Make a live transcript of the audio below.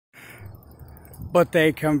but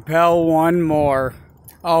they compel one more.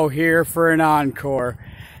 Oh, here for an encore.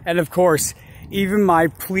 And of course, even my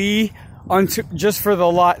plea just for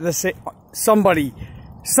somebody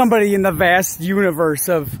in the vast universe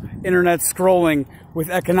of internet scrolling with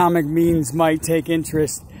economic means might take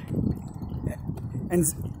interest and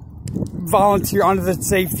volunteer under the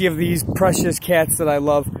safety of these precious cats that I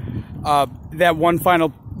love. That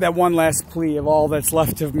one last plea of all that's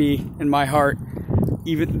left of me in my heart.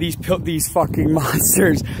 Even these fucking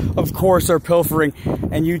monsters, of course, are pilfering,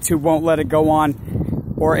 and YouTube won't let it go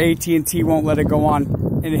on, or AT&T won't let it go on,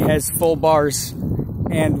 and it has full bars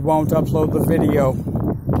and won't upload the video.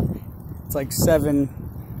 It's like 7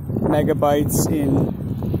 megabytes in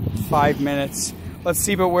 5 minutes. Let's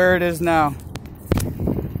see, but where it is now.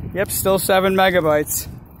 Yep, still 7 megabytes.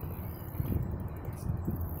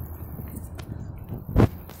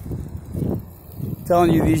 I'm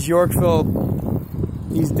telling you, these Yorkville,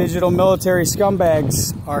 these digital military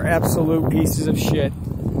scumbags are absolute pieces of shit.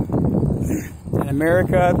 In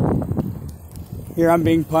America, here I'm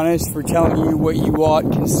being punished for telling you what you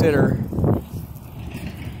ought consider.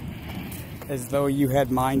 As though you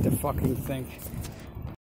had mind to fucking think.